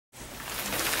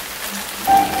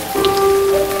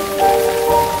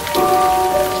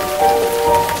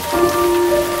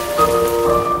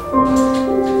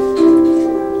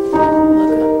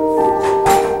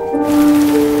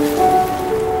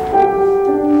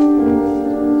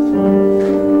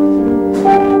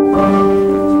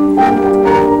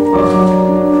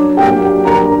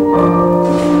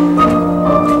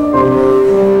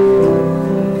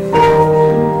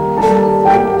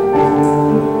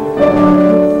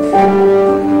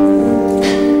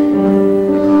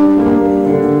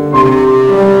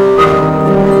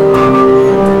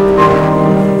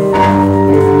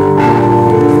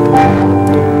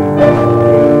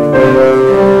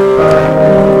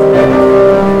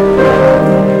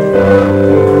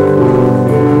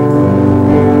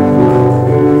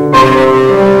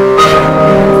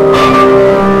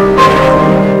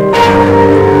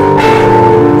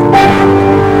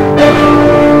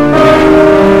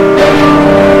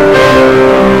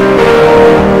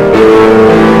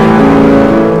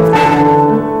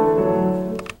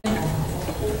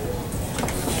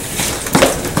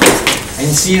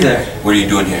see you there. What are you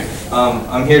doing here?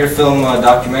 I'm here to film a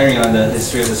documentary on the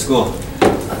history of the school.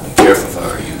 Be careful if I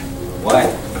were you. Why?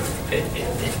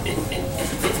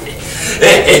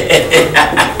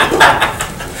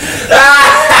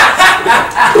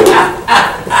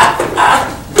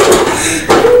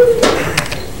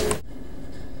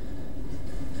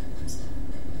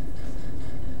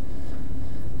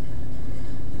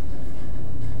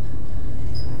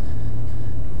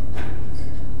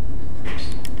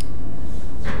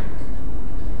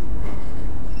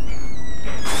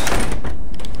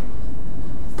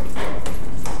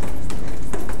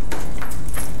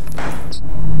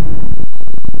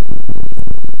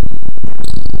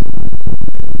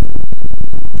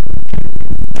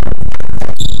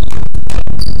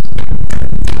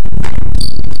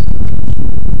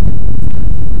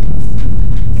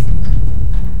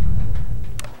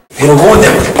 Hey, don't go in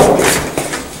there!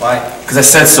 Why? Because I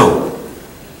said so.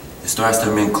 The store has to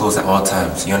remain closed at all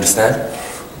times. You understand?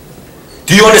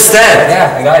 Do you understand?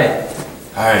 Yeah, I got it.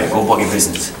 Alright, go about your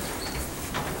business.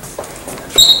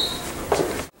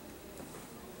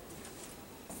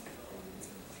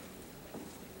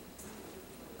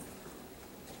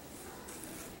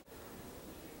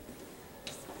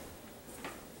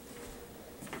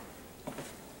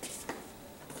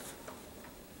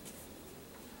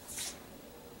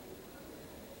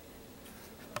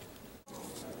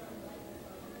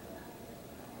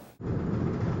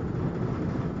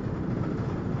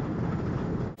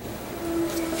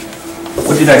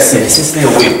 What did I say? I said stay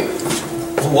away.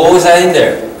 What was that in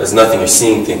there? There's nothing, you're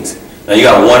seeing things. Now you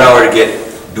got 1 hour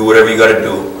to do whatever you gotta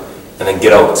do, and then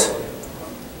get out.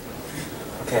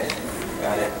 Okay,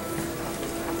 got it.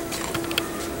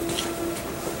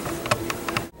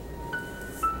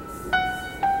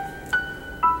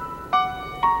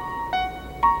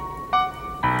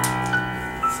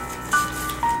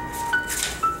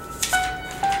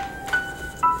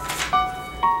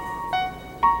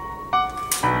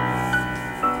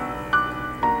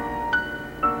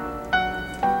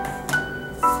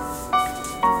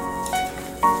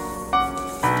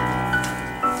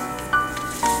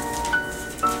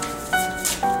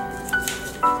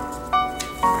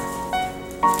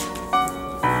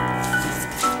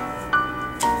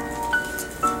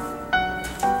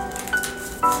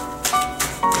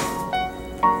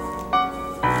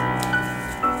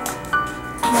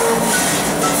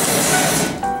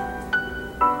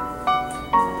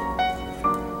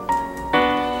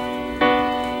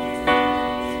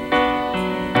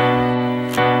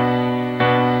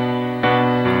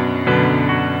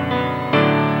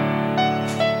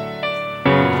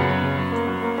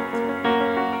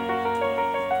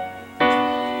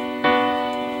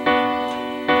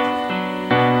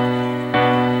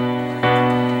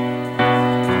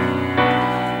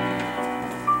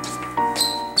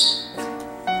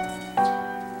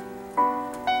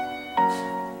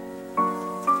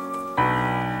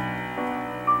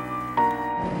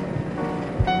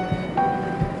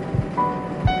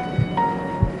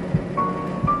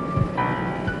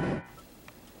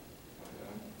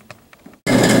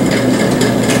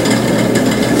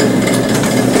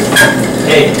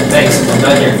 Hey, thanks. I'm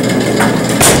done here.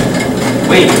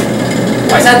 Wait,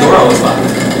 why is that door always locked?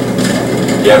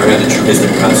 You ever heard the true history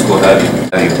behind school, have you?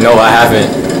 No, I haven't.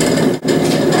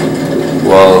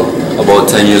 Well, about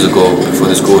 10 years ago, before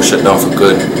the school shut down for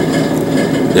good,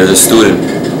 there was a student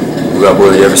who got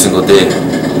bullied every single day.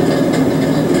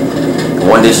 And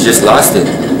one day she just lost it.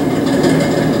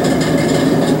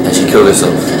 And she killed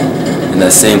herself in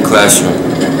that same classroom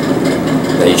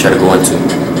that you try to go into.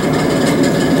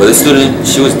 But the student,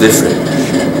 she was different.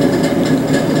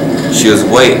 She was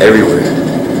white everywhere,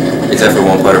 except for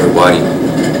one part of her body.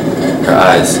 Her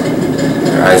eyes.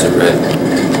 Her eyes are red.